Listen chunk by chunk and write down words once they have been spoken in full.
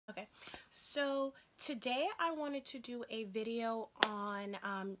So today I wanted to do a video on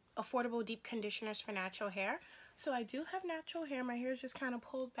affordable deep conditioners for natural hair. So I do have natural hair. My hair is just kind of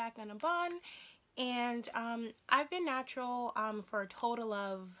pulled back in a bun. And I've been natural for a total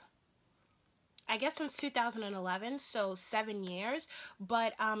of, I guess, since 2011, so 7 years.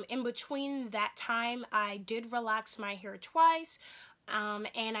 But in between that time, I did relax my hair twice,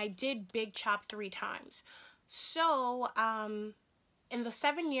 and I did big chop 3 times. So in the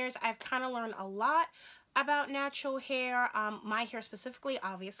 7 years, I've kind of learned a lot about natural hair, my hair specifically,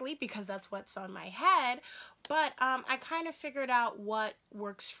 obviously, because that's what's on my head, but I kind of figured out what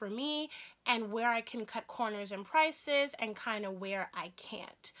works for me and where I can cut corners and prices and kind of where I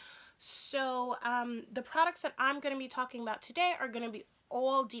can't. So the products that I'm going to be talking about today are going to be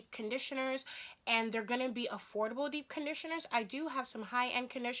all deep conditioners, and they're going to be affordable deep conditioners. I do have some high-end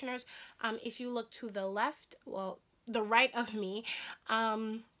conditioners. If you look to the left, well, the right of me,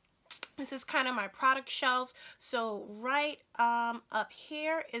 this is kind of my product shelf. So right up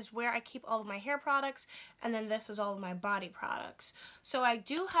here is where I keep all of my hair products, and then this is all of my body products. So I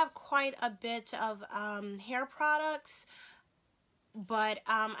do have quite a bit of hair products, but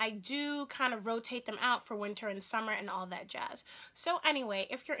I do kind of rotate them out for winter and summer and all that jazz. So anyway,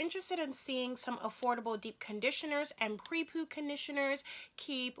 if you're interested in seeing some affordable deep conditioners and pre-poo conditioners,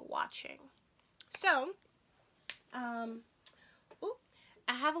 keep watching. So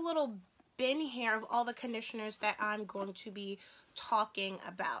I have a little bin here of all the conditioners that I'm going to be talking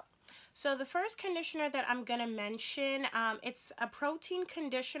about. So the first conditioner that I'm going to mention, it's a protein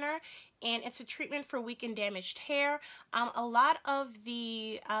conditioner, and it's a treatment for weak and damaged hair. A lot of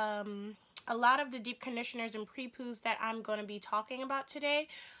the deep conditioners and pre-poos that I'm going to be talking about today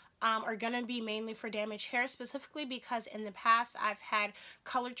are going to be mainly for damaged hair, specifically because in the past I've had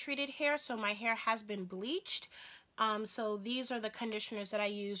color treated hair, so my hair has been bleached. So these are the conditioners that I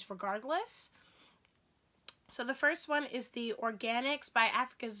use regardless. So the first one is the Organics by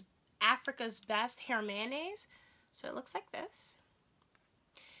Africa's Best Hair Mayonnaise. So it looks like this.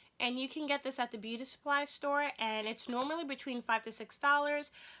 And you can get this at the beauty supply store, and it's normally between $5 to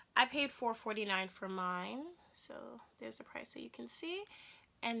 $6. I paid $4.49 for mine. So there's the price so you can see.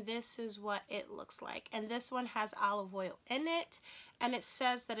 And this is what it looks like. And this one has olive oil in it, and it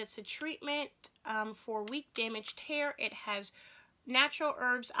says that it's a treatment for weak damaged hair. It has natural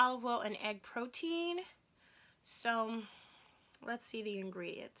herbs, olive oil, and egg protein. So let's see the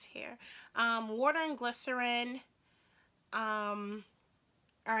ingredients here. Water and glycerin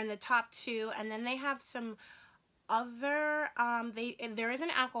are in the top 2, and then they have some other there is an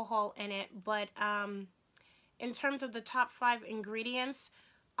alcohol in it, but in terms of the top 5 ingredients,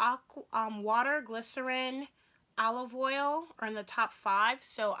 water, glycerin, olive oil are in the top 5,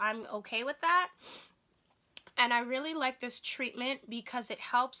 so I'm okay with that. And I really like this treatment because it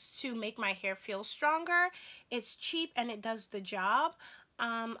helps to make my hair feel stronger. It's cheap and it does the job.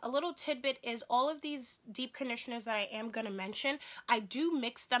 A little tidbit is all of these deep conditioners that I am going to mention, I do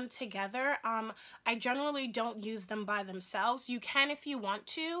mix them together. I generally don't use them by themselves. You can if you want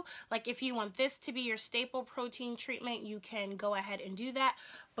to. Like if you want this to be your staple protein treatment, you can go ahead and do that.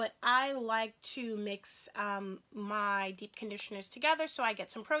 But I like to mix my deep conditioners together so I get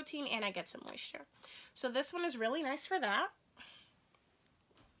some protein and I get some moisture. So this one is really nice for that.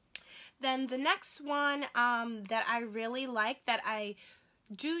 Then the next one that I really like, that I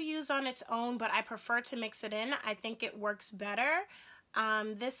do use on its own, but I prefer to mix it in. I think it works better.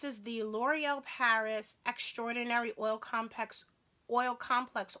 This is the Loreal Extraordinary Oil Complex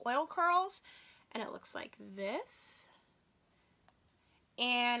Oil Curls, and it looks like this.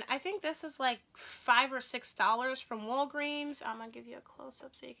 And I think this is like $5 or $6 from Walgreens. I'm gonna give you a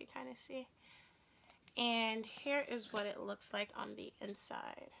close-up so you can kind of see. And here is what it looks like on the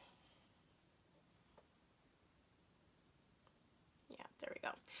inside. There we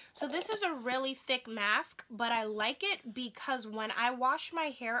go. So this is a really thick mask, but I like it because when I wash my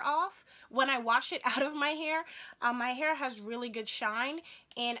hair off, when I wash it out of my hair has really good shine,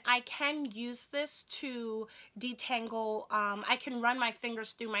 and I can use this to detangle. I can run my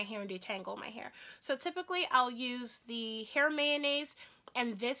fingers through my hair and detangle my hair. So typically I'll use the hair mayonnaise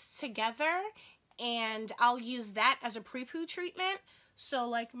and this together, and I'll use that as a pre-poo treatment. So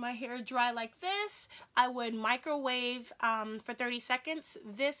like my hair dry like this, I would microwave for 30 seconds.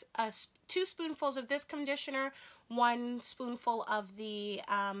 This 2 spoonfuls of this conditioner, 1 spoonful of the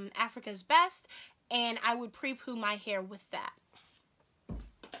Africa's Best, and I would pre-poo my hair with that.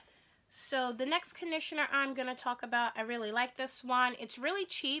 So the next conditioner I'm going to talk about, I really like this one. It's really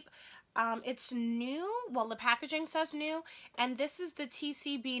cheap. It's new. Well, the packaging says new. And this is the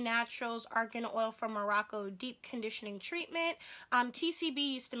TCB Naturals Argan Oil from Morocco Deep Conditioning Treatment. TCB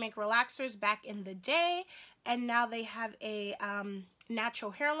used to make relaxers back in the day, and now they have a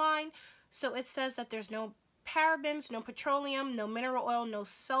natural hairline. So it says that there's no parabens, no petroleum, no mineral oil, no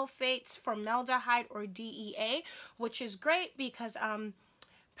sulfates, formaldehyde, or DEA, which is great because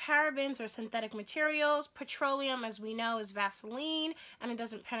parabens are synthetic materials. Petroleum, as we know, is Vaseline, and it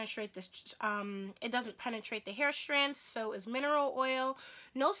doesn't penetrate this. It doesn't penetrate the hair strands. So is mineral oil.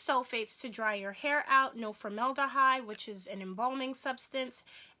 No sulfates to dry your hair out. No formaldehyde, which is an embalming substance,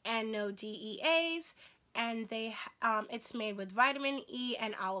 and no DEAs. And it's made with vitamin E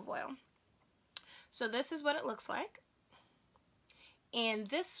and olive oil. So this is what it looks like, and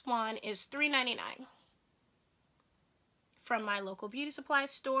this one is $3.99. From my local beauty supply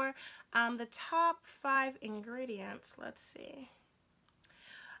store. The top 5 ingredients, let's see.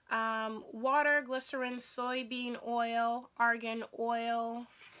 Water, glycerin, soybean oil, argan oil,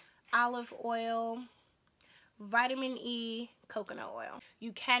 olive oil, vitamin E, coconut oil.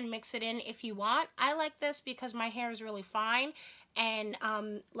 You can mix it in if you want. I like this because my hair is really fine, and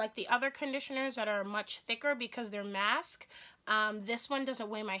like the other conditioners that are much thicker because they're mask, this one doesn't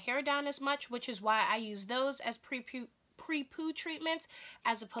weigh my hair down as much, which is why I use those as pre-poo treatments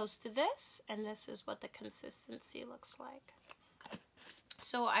as opposed to this. And this is what the consistency looks like.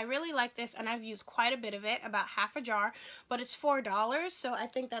 So I really like this, and I've used quite a bit of it, about half a jar, but it's $4, so I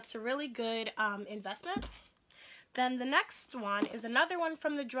think that's a really good investment. Then the next one is another one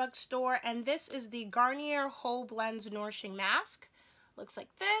from the drugstore, and this is the Ganier Whole Blends Nourishing Mask. Looks like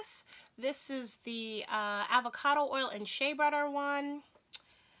this. This is the avocado oil and shea butter one.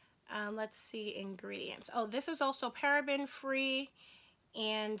 Let's see ingredients. Oh, this is also paraben free,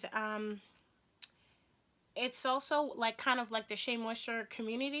 and it's also like kind of like the Shea Moisture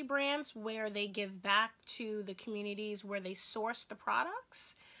community brands, where they give back to the communities where they source the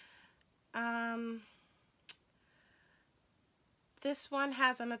products. This one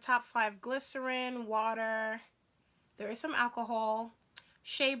has on the top 5 glycerin, water, there is some alcohol,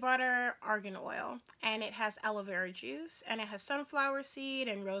 shea butter, argan oil, and it has aloe vera juice, and it has sunflower seed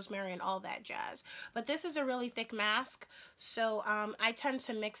and rosemary and all that jazz. But this is a really thick mask, so I tend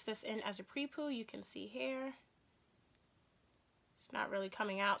to mix this in as a pre-poo. You can see here. It's not really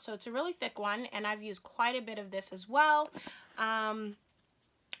coming out, so it's a really thick one, and I've used quite a bit of this as well. And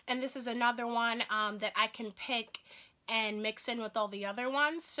this is another one that I can pick and mix in with all the other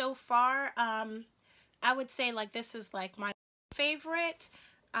ones. So far, I would say like this is like my favorite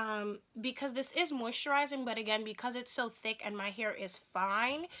because this is moisturizing, but again, because it's so thick and my hair is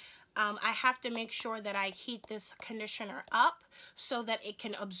fine, I have to make sure that I heat this conditioner up so that it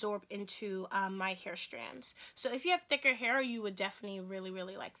can absorb into my hair strands. So if you have thicker hair, you would definitely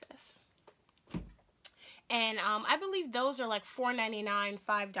really like this. And I believe those are like $4.99,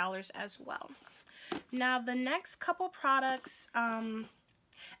 $5 as well. Now the next couple products,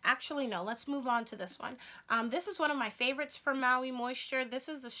 actually no, let's move on to this one. This is one of my favorites for Maui Moisture. This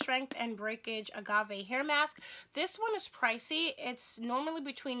is the Strength and Breakage Agave Hair Mask. This one is pricey. It's normally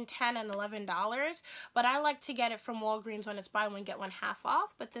between $10 and $11, but I like to get it from Walgreens when it's buy one get one half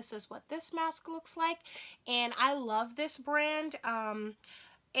off. But this is what this mask looks like, and I love this brand.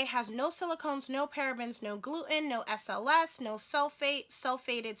 It has no silicones, no parabens, no gluten, no SLS, no sulfate,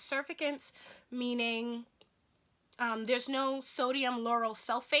 sulfated surfactants, meaning there's no sodium lauryl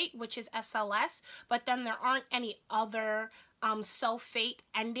sulfate, which is SLS, but then there aren't any other sulfate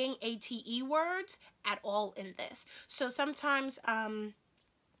ending ATE words at all in this. So sometimes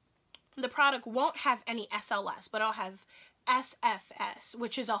the product won't have any SLS, but it'll have SFS,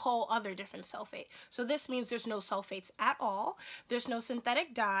 which is a whole other different sulfate. So this means there's no sulfates at all. There's no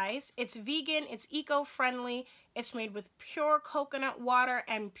synthetic dyes. It's vegan. It's eco-friendly. It's made with pure coconut water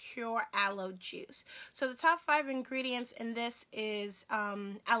and pure aloe juice. So the top 5 ingredients in this is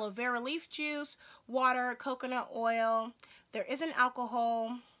aloe vera leaf juice, water, coconut oil. There isn't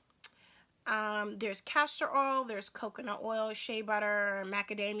alcohol. There's castor oil. There's coconut oil, shea butter,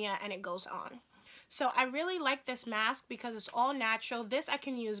 macadamia, and it goes on. So I really like this mask because it's all natural. This I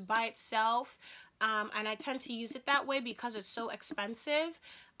can use by itself, and I tend to use it that way because it's so expensive.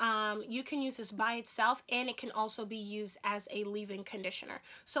 You can use this by itself, and it can also be used as a leave-in conditioner.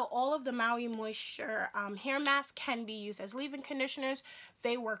 So all of the Maui Moisture hair masks can be used as leave-in conditioners.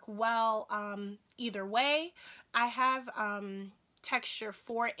 They work well either way. I have texture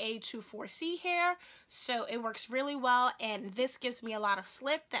 4A to 4C hair, so it works really well, and this gives me a lot of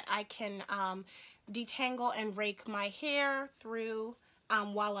slip that I can detangle and rake my hair through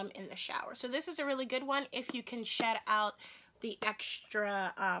while I'm in the shower. So this is a really good one if you can shed out the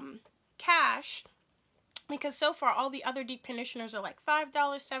extra cash, because so far all the other deep conditioners are like $5,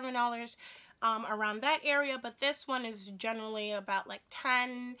 $7, around that area, but this one is generally about like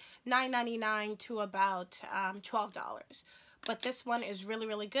 $9.99 to about $12. But this one is really,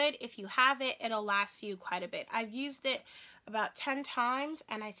 really good. If you have it, it'll last you quite a bit. I've used it about 10 times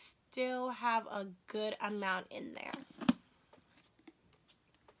and I still have a good amount in there.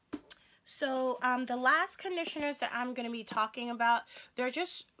 So the last conditioners that I'm going to be talking about,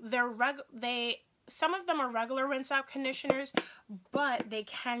 some of them are regular rinse out conditioners, but they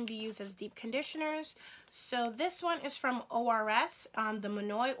can be used as deep conditioners. So this one is from ORS, the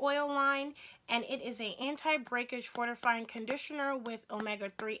Monoi oil line, and it is an anti-breakage fortifying conditioner with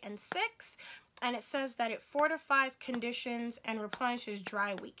omega-3 and 6. And it says that it fortifies, conditions, and replenishes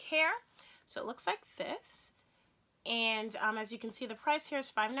dry, weak hair. So it looks like this. And as you can see, the price here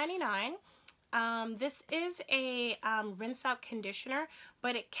is $5.99. This is a rinse out conditioner,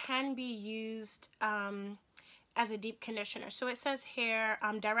 but it can be used as a deep conditioner. So it says here,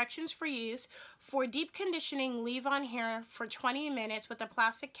 directions for use. For deep conditioning, leave on hair for 20 minutes with a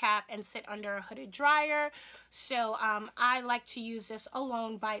plastic cap and sit under a hooded dryer. So I like to use this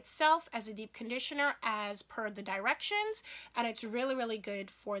alone by itself as a deep conditioner as per the directions, and it's really, really good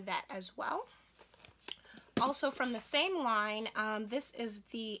for that as well. Also from the same line, this is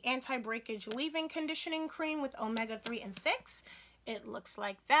the anti-breakage leave-in conditioning cream with omega-3 and 6. It looks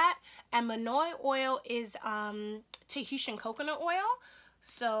like that. And Monoi oil is Tahitian coconut oil.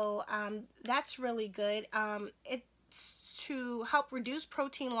 So that's really good. It's to help reduce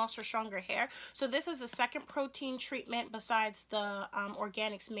protein loss for stronger hair. So this is the second protein treatment besides the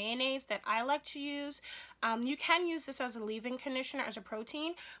Organics mayonnaise that I like to use. You can use this as a leave-in conditioner as a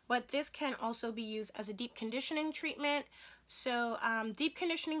protein, but this can also be used as a deep conditioning treatment. So deep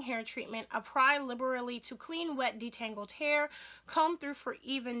conditioning hair treatment, apply liberally to clean, wet, detangled hair, comb through for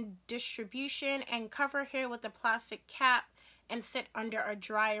even distribution, and cover hair with a plastic cap and sit under a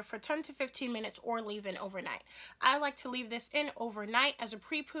dryer for 10 to 15 minutes or leave in overnight. I like to leave this in overnight as a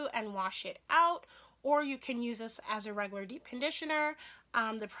pre-poo and wash it out, or you can use this as a regular deep conditioner.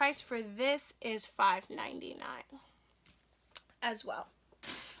 The price for this is $5.99 as well.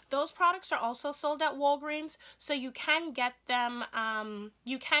 Those products are also sold at Walgreens, so you can get them.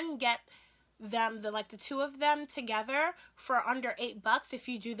 The two of them together for under $8 if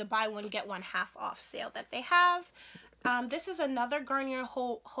you do the buy one get one half off sale that they have. This is another Ganier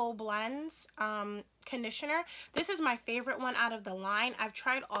Whole Blends conditioner. This is my favorite one out of the line. I've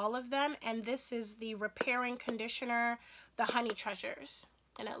tried all of them, and this is the repairing conditioner, the Honey Treasures.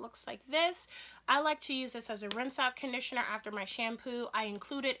 And it looks like this. I like to use this as a rinse out conditioner after my shampoo. I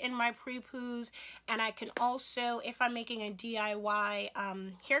include it in my pre-poos, and I can also, if I'm making a DIY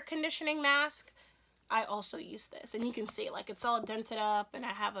hair conditioning mask, I also use this. And you can see, like, it's all dented up, and I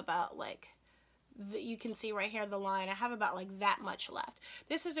have about, like, you can see right here the line. I have about, like, that much left.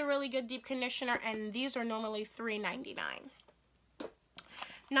 This is a really good deep conditioner, and these are normally $3.99.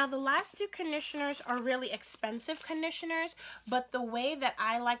 Now, the last two conditioners are really expensive conditioners, but the way that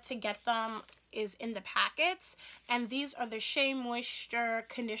I like to get them is in the packets, and these are the Shea Moisture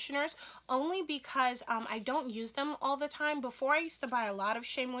conditioners, only because I don't use them all the time. Before, I used to buy a lot of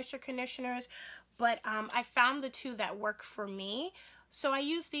Shea Moisture conditioners, but I found the two that work for me. So I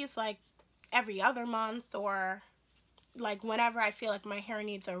use these like every other month, or like whenever I feel like my hair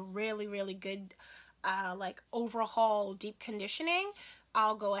needs a really, really good like overhaul deep conditioning.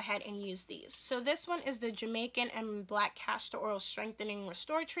 I'll go ahead and use these. So this one is the Jamaican and Black Castor Oil Strengthening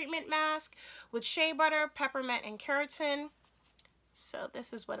Restore Treatment Mask with shea butter, peppermint, and keratin. So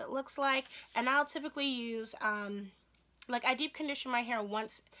this is what it looks like. And I'll typically use, like, I deep condition my hair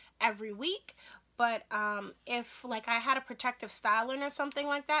once every week. But if, like, I had a protective styling or something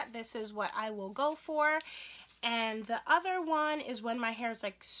like that, this is what I will go for. And the other one is when my hair is,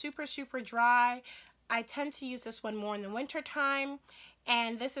 like, super, super dry. I tend to use this one more in the winter time.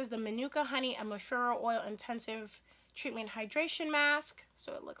 And this is the Manuka Honey and Mafura Oil Intensive Treatment Hydration Mask.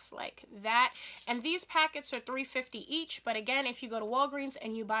 So it looks like that. And these packets are $3.50 each. But again, if you go to Walgreens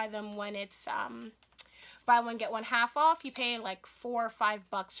and you buy them when it's buy one get one half off, you pay like $4 or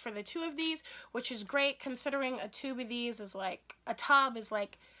 $5 for the two of these, which is great considering a tube of these is like, a tub is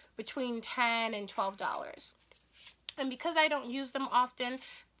like between $10 and $12. And because I don't use them often,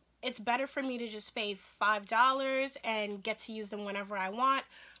 it's better for me to just pay $5 and get to use them whenever I want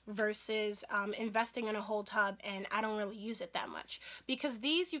versus investing in a whole tub and I don't really use it that much. Because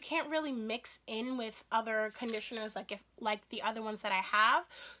these you can't really mix in with other conditioners like the other ones that I have.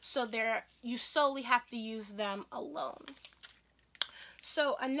 So you solely have to use them alone.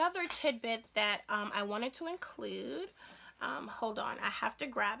 So another tidbit that I wanted to include, hold on, I have to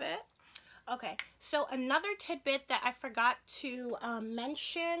grab it. Okay, so another tidbit that I forgot to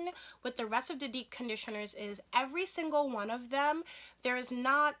mention with the rest of the deep conditioners is every single one of them, there is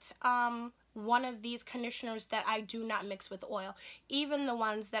not one of these conditioners that I do not mix with oil. Even the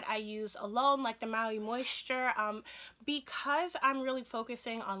ones that I use alone, like the Maui Moisture, because I'm really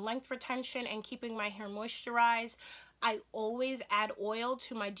focusing on length retention and keeping my hair moisturized, I always add oil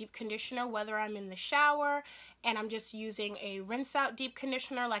to my deep conditioner, whether I'm in the shower and I'm just using a rinse out deep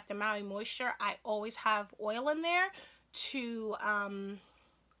conditioner like the Maui Moisture. I always have oil in there to add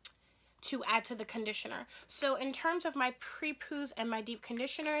to the conditioner. So in terms of my Prepoos and my deep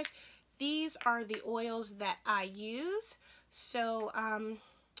conditioners, these are the oils that I use. So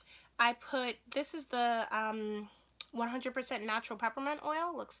this is the 100% natural peppermint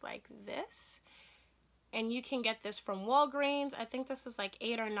oil, looks like this. And you can get this from Walgreens. I think this is like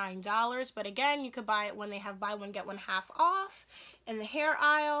 $8 or $9, but again, you could buy it when they have buy one get one half off in the hair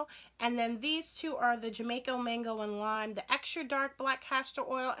aisle. And then these two are the Jamaica Mango and Lime, the extra dark black castor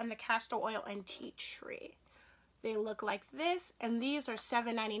oil, and the castor oil and tea tree. They look like this, and these are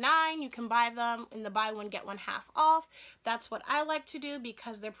 $7.99. You can buy them in the buy one get one half off. That's what I like to do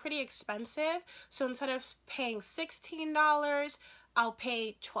because they're pretty expensive. So instead of paying $16, I'll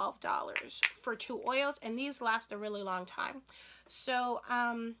pay $12 for 2 oils, and these last a really long time. So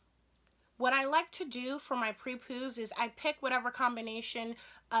what I like to do for my Prepoos is I pick whatever combination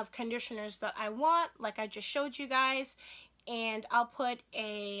of conditioners that I want, like I just showed you guys, and I'll put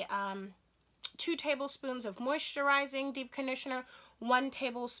a 2 tablespoons of moisturizing deep conditioner, 1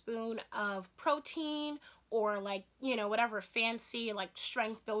 tablespoon of protein, or like, you know, whatever fancy like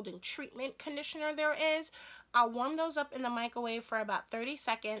strength building treatment conditioner there is. I'll warm those up in the microwave for about 30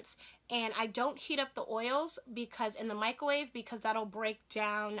 seconds, and I don't heat up the oils because in the microwave, because that'll break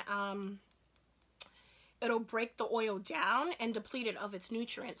down, it'll break the oil down and deplete it of its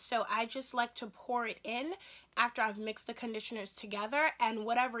nutrients. So I just like to pour it in after I've mixed the conditioners together, and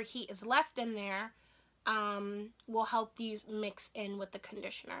whatever heat is left in there will help these mix in with the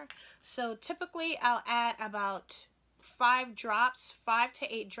conditioner. So typically I'll add about 5 to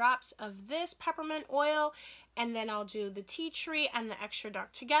 8 drops of this peppermint oil, and then I'll do the tea tree and the extra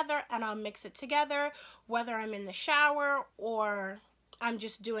dark together, and I'll mix it together, whether I'm in the shower or I'm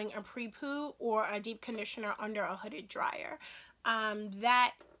just doing a Prepoo or a deep conditioner under a hooded dryer.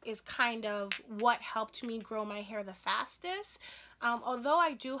 That is kind of what helped me grow my hair the fastest. Although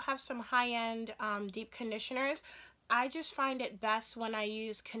I do have some high-end deep conditioners, I just find it best when I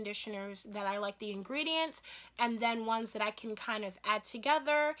use conditioners that I like the ingredients, and then ones that I can kind of add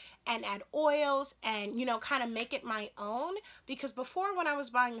together and add oils and, you know, kind of make it my own. Because before, when I was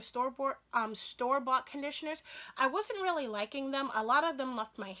buying the store-bought conditioners, I wasn't really liking them. A lot of them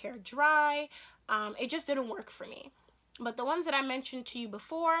left my hair dry. It just didn't work for me. But the ones that I mentioned to you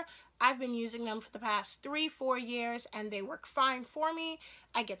before, I've been using them for the past 3-4 years, and they work fine for me.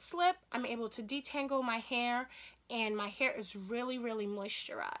 I get slip, I'm able to detangle my hair, and my hair is really, really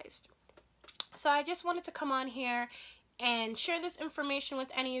moisturized. So I just wanted to come on here and share this information with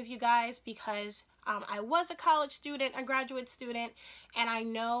any of you guys because I was a college student, a graduate student, and I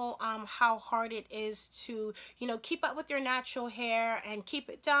know how hard it is to, you know, keep up with your natural hair and keep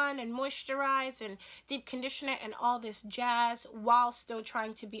it done and moisturize and deep condition it and all this jazz while still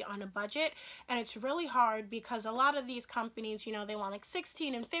trying to be on a budget. And it's really hard because a lot of these companies, you know, they want like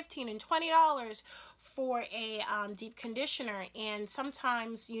 $16 and $15 and $20 for a deep conditioner, and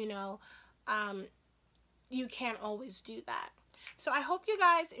sometimes, you know, you can't always do that. So I hope you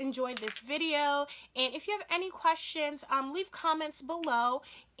guys enjoyed this video, and if you have any questions, leave comments below,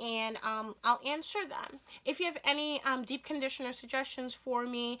 and I'll answer them. If you have any deep conditioner suggestions for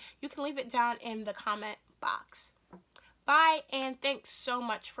me, you can leave it down in the comment box. Bye, and thanks so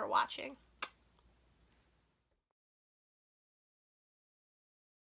much for watching.